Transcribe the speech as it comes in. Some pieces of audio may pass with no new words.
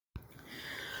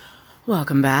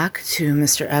Welcome back to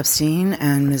Mr. Epstein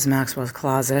and Ms. Maxwell's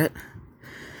Closet.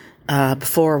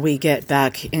 Before we get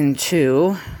back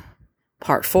into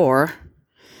part 4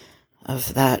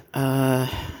 of that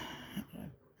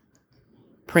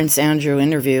Prince Andrew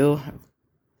interview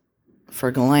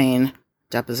for Ghislaine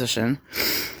deposition,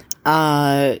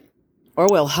 Orwell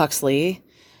Huxley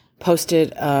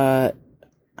posted, I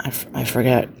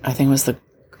forget, I think it was what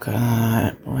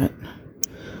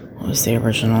was the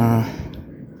original?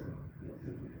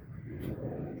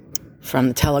 From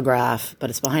the Telegraph, but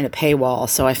it's behind a paywall.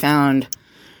 So I found,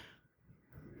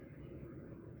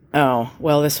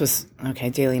 this was,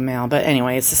 Daily Mail. But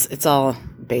anyway, it's all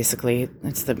basically,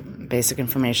 it's the basic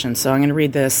information. So I'm going to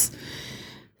read this.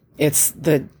 I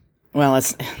thought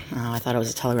it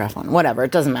was a Telegraph one. Whatever,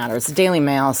 it doesn't matter. It's a Daily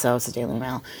Mail, so it's a Daily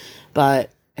Mail. But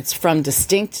it's from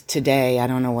Distinct Today. I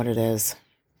don't know what it is.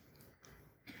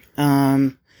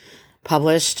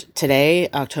 Published today,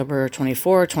 October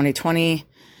 24, 2020.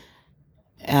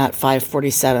 At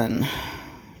 5:47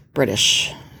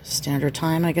 British Standard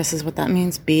Time, I guess is what that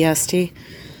means. BST.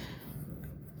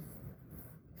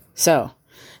 So,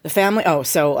 the family...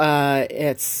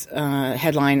 it's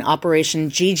headline, Operation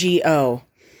GGO,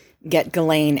 Get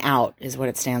Ghislaine Out, is what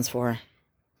it stands for.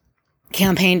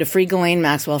 Campaign to free Ghislaine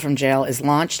Maxwell from jail is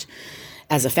launched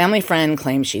as a family friend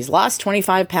claims she's lost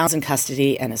 25 pounds in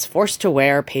custody and is forced to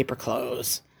wear paper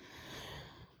clothes.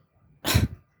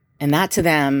 And that to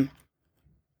them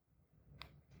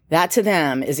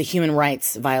is a human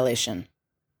rights violation.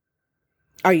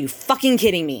 Are you fucking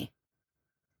kidding me?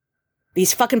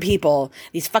 These fucking people,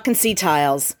 these fucking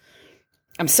Setiles,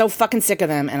 I'm so fucking sick of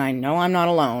them, and I know I'm not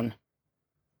alone.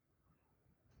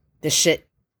 This shit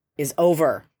is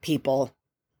over, people.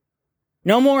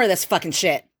 No more of this fucking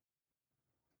shit.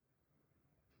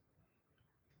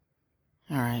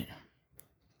 All right.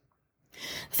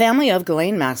 The family of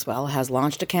Ghislaine Maxwell has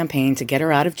launched a campaign to get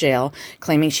her out of jail,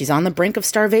 claiming she's on the brink of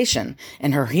starvation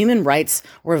and her human rights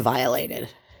were violated.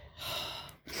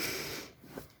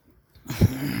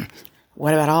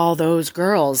 What about all those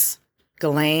girls,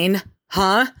 Ghislaine?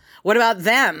 Huh? What about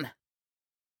them?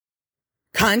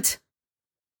 Cunt.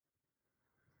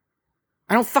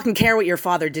 I don't fucking care what your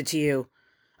father did to you.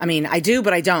 I mean, I do,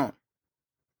 but I don't.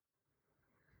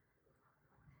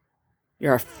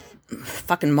 You're a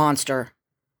fucking monster.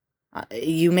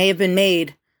 You may have been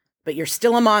made, but you're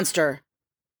still a monster.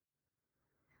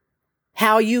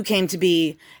 How you came to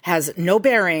be has no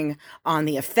bearing on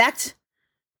the effect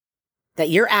that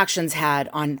your actions had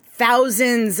on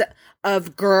thousands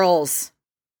of girls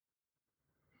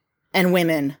and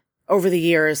women over the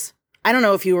years. I don't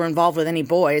know if you were involved with any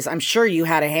boys. I'm sure you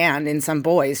had a hand in some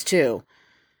boys too.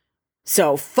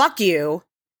 So fuck you.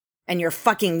 And your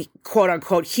fucking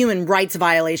quote-unquote human rights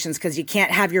violations because you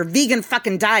can't have your vegan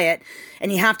fucking diet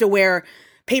and you have to wear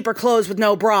paper clothes with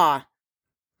no bra.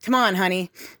 Come on,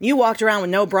 honey. You walked around with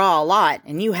no bra a lot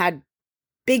and you had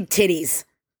big titties.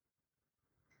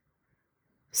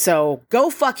 So go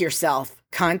fuck yourself,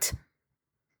 cunt.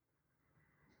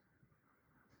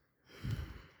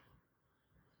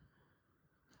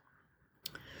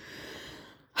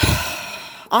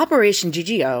 Operation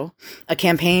GGO, a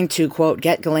campaign to, quote,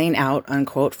 get Ghislaine out,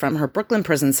 unquote, from her Brooklyn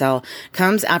prison cell,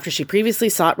 comes after she previously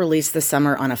sought release this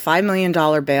summer on a $5 million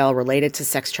bail related to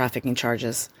sex trafficking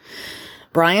charges.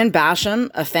 Brian Basham,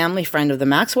 a family friend of the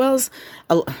Maxwells,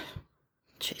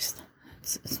 it's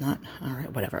not, all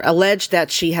right, whatever, alleged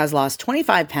that she has lost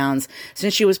 25 pounds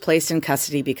since she was placed in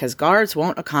custody because guards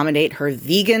won't accommodate her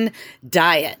vegan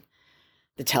diet,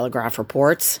 the Telegraph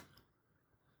reports.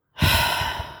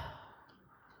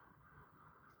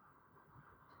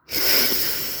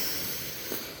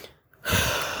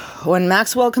 When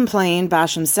Maxwell complained,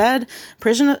 Basham said,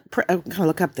 I'm gonna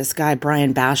look up this guy,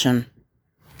 Brian Basham.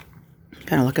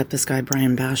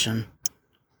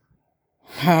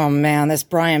 Oh man, this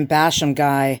Brian Basham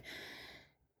guy.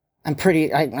 I'm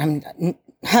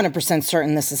 100%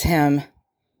 certain this is him.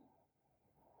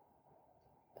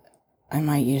 I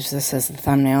might use this as the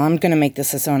thumbnail. I'm gonna make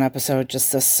this its own episode,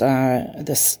 just this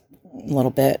little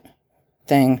bit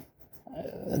thing.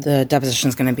 The deposition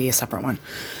is gonna be a separate one.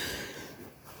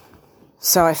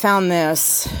 So I found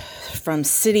this from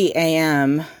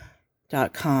cityam.com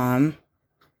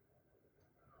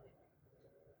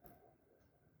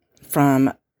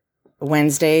from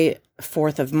Wednesday,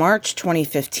 4th of March,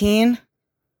 2015.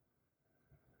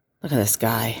 Look at this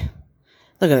guy.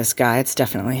 It's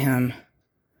definitely him.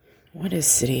 What is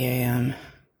City AM?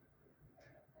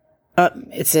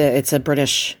 It's a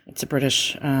British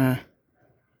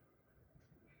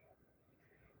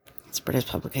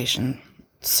publication.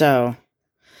 So,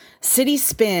 City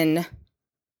Spin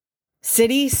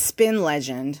City spin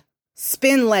legend,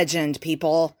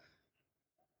 people,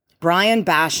 Brian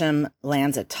Basham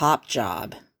lands a top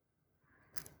job.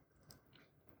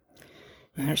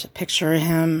 There's a picture of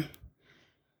him.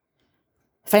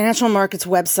 Financial markets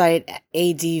website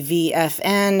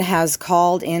ADVFN has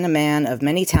called in a man of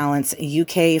many talents,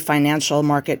 UK financial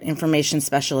market information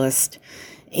specialist.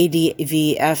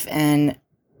 ADVFN,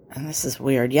 and this is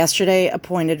weird, yesterday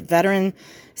appointed veteran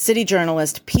city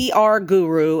journalist, PR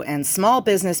guru, and small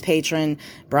business patron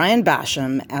Brian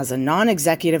Basham as a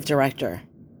non-executive director.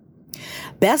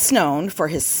 Best known for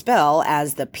his spell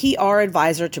as the PR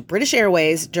advisor to British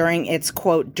Airways during its,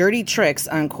 quote, dirty tricks,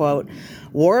 unquote,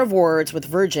 war of words with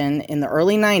Virgin in the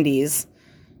early 90s.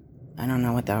 I don't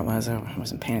know what that was. I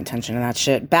wasn't paying attention to that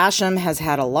shit. Basham has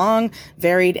had a long,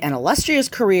 varied, and illustrious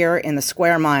career in the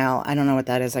Square Mile. I don't know what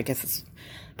that is. I guess it's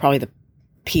probably the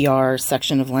PR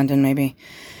section of London, maybe.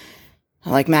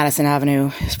 Like Madison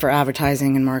Avenue for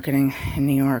advertising and marketing in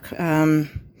New York.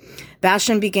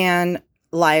 Basham began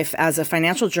life as a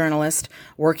financial journalist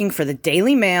working for the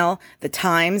Daily Mail, the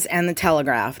Times, and the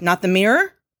Telegraph. Not the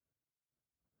Mirror?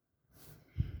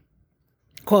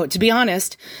 Quote, to be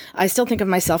honest, I still think of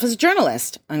myself as a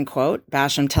journalist, unquote,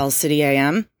 Basham tells City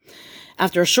AM.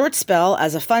 After a short spell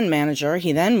as a fund manager,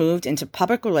 he then moved into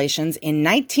public relations in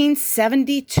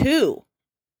 1972.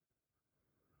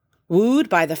 Wooed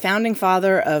by the founding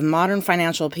father of modern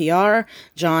financial PR,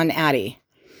 John Addy.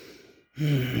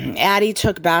 Addy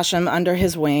took Basham under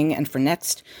his wing, and for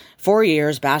next 4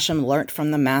 years, Basham learnt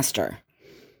from the master.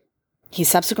 He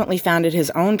subsequently founded his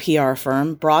own PR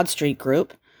firm, Broad Street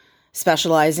Group,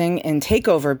 specializing in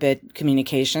takeover bid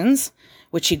communications,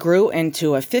 which he grew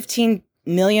into a £15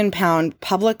 million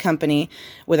public company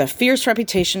with a fierce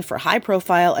reputation for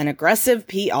high-profile and aggressive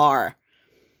PR.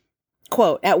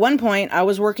 Quote, at one point, I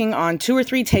was working on 2 or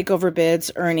 3 takeover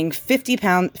bids, earning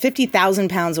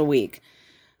 £50,000 a week,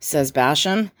 says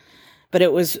Basham. But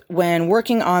it was when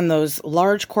working on those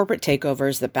large corporate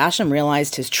takeovers that Basham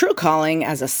realized his true calling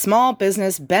as a small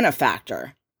business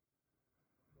benefactor.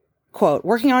 Quote,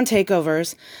 working on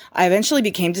takeovers, I eventually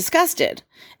became disgusted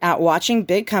at watching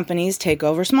big companies take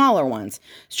over smaller ones,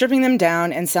 stripping them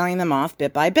down and selling them off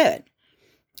bit by bit.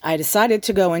 I decided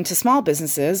to go into small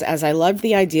businesses as I loved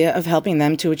the idea of helping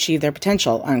them to achieve their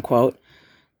potential, unquote.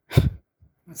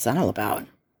 What's that all about?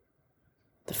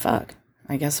 The fuck?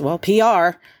 I guess, well,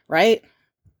 PR, right?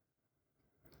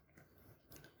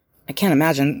 I can't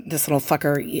imagine this little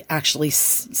fucker actually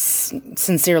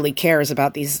sincerely cares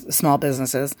about these small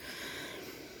businesses.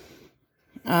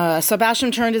 So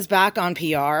Basham turned his back on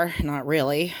PR, not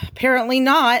really, apparently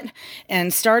not,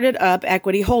 and started up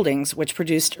Equity Holdings, which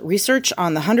produced research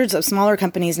on the hundreds of smaller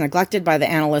companies neglected by the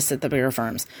analysts at the bigger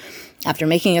firms. After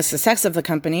making a success of the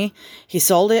company, he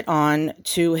sold it on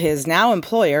to his now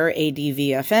employer,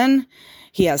 ADVFN.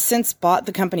 He has since bought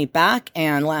the company back,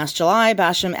 and last July,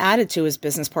 Basham added to his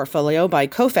business portfolio by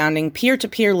co-founding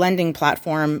peer-to-peer lending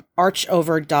platform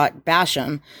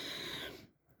Archover.Basham.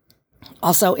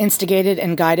 Also instigated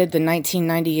and guided the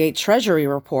 1998 Treasury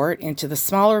Report into the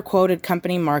smaller quoted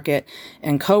company market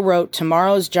and co-wrote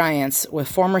Tomorrow's Giants with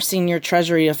former senior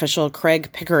Treasury official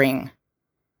Craig Pickering.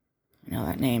 I know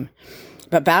that name.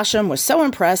 But Basham was so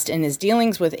impressed in his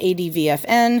dealings with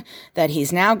ADVFN that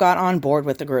he's now got on board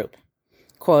with the group.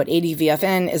 Quote,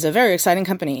 ADVFN is a very exciting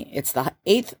company. It's the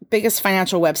 8th biggest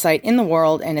financial website in the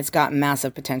world, and it's got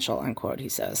massive potential, unquote, he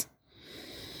says.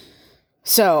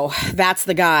 So that's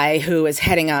the guy who is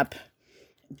heading up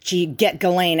Get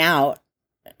Ghislaine Out.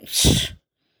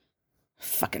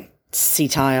 Fucking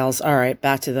Setiles. All right,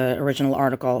 back to the original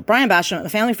article. Brian Basham, a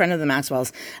family friend of the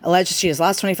Maxwells, alleged she has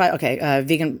lost 25...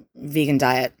 vegan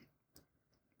diet.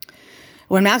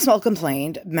 When Maxwell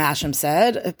complained, Basham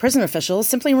said, prison officials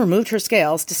simply removed her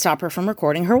scales to stop her from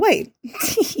recording her weight.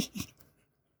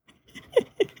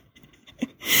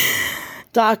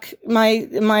 Doc,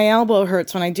 my elbow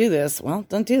hurts when I do this. Well,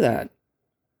 don't do that.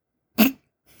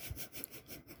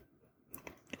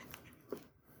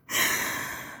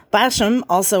 Basham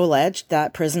also alleged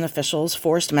that prison officials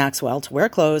forced Maxwell to wear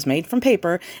clothes made from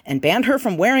paper and banned her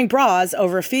from wearing bras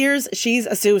over fears she's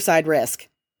a suicide risk.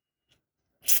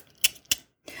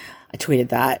 I tweeted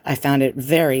that. I found it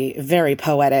very, very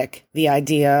poetic, the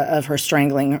idea of her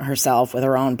strangling herself with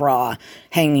her own bra,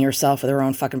 hanging herself with her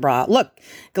own fucking bra. Look,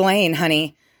 Ghislaine,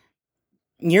 honey,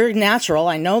 you're natural.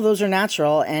 I know those are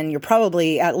natural, and you're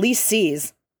probably at least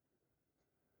C's.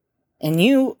 And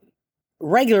you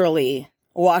regularly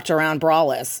walked around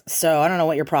braless, so I don't know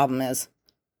what your problem is.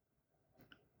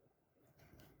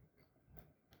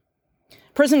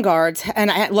 Prison guards,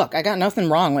 and I got nothing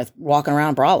wrong with walking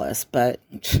around braless, but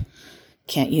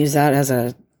can't use that as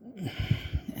a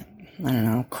I don't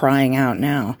know, crying out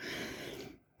now.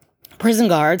 Prison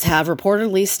guards have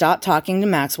reportedly stopped talking to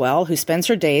Maxwell, who spends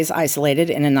her days isolated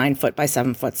in a 9-foot by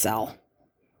 7-foot cell.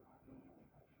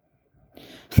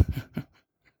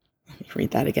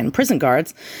 Read that again. Prison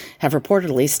guards have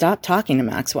reportedly stopped talking to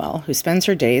Maxwell, who spends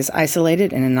her days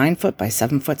isolated in a 9-foot by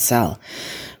 7-foot cell.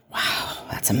 Wow,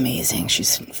 that's amazing.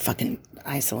 She's fucking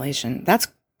isolation. That's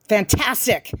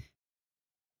fantastic.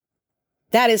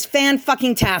 That is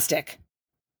fan-fucking-tastic.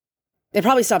 They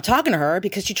probably stopped talking to her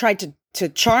because she tried to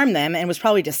charm them and was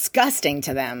probably disgusting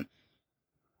to them.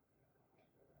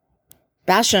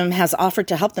 Basham has offered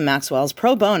to help the Maxwells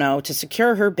pro bono to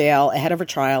secure her bail ahead of her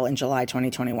trial in July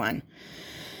 2021.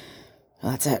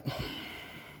 Well, that's it.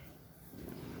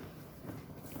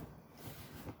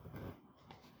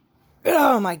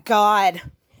 Oh, my God.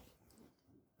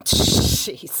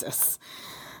 Jesus.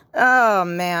 Oh,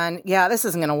 man. Yeah, this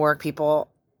isn't going to work, people.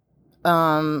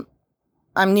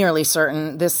 I'm nearly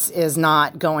certain this is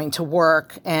not going to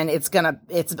work, and it's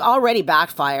already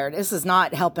backfired. This is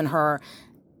not helping her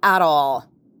at all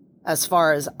as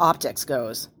far as optics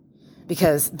goes,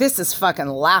 because this is fucking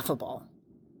laughable.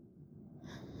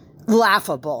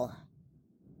 Laughable.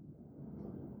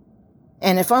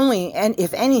 And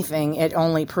if anything, it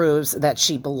only proves that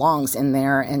she belongs in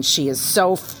there, and she is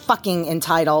so fucking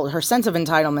entitled. Her sense of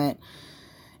entitlement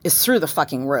is through the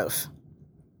fucking roof.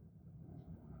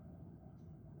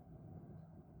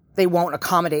 They won't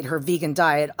accommodate her vegan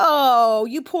diet. Oh,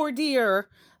 you poor dear.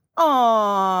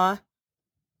 Aww.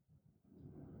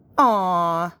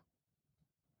 Aww.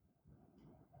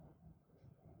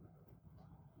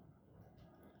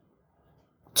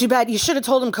 Too bad. You should have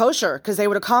told them kosher, because they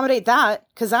would accommodate that,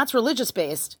 because that's religious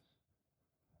based.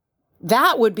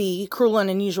 That would be cruel and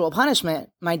unusual punishment,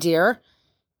 my dear,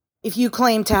 if you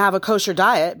claim to have a kosher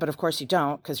diet, but of course you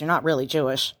don't, because you're not really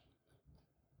Jewish.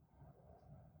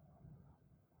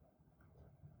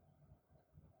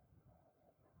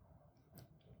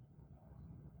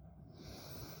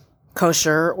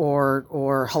 Kosher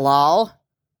or halal,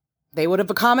 they would have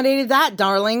accommodated that,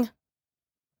 darling.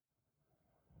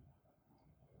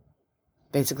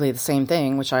 Basically the same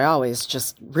thing, which I always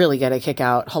just really get a kick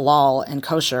out. Halal and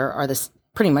kosher are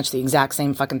pretty much the exact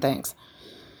same fucking things.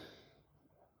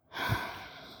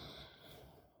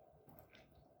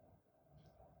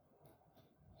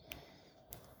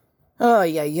 Oh,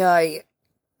 yeah.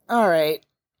 All right.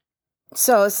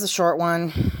 So this is a short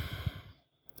one.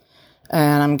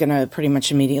 And I'm going to pretty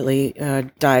much immediately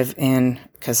dive in,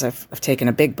 because I've taken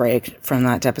a big break from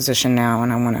that deposition now,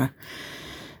 and I want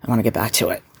to get back to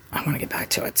it.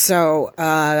 So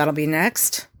that'll be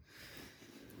next.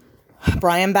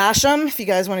 Brian Basham, if you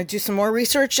guys want to do some more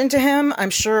research into him, I'm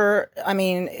sure,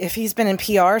 if he's been in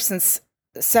PR since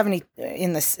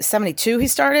 72 he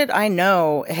started, I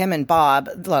know him and Bob.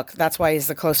 Look, that's why he's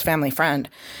the close family friend.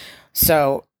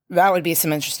 So that would be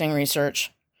some interesting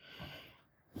research.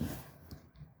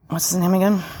 What's his name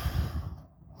again?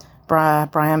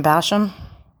 Brian Basham?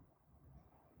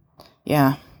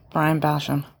 Yeah, Brian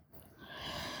Basham.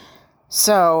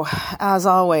 So, as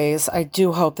always, I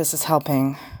do hope this is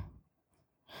helping.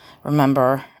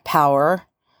 Remember, power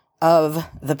of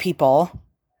the people.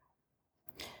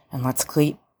 And let's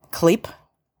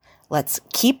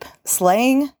keep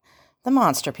slaying the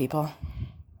monster, people.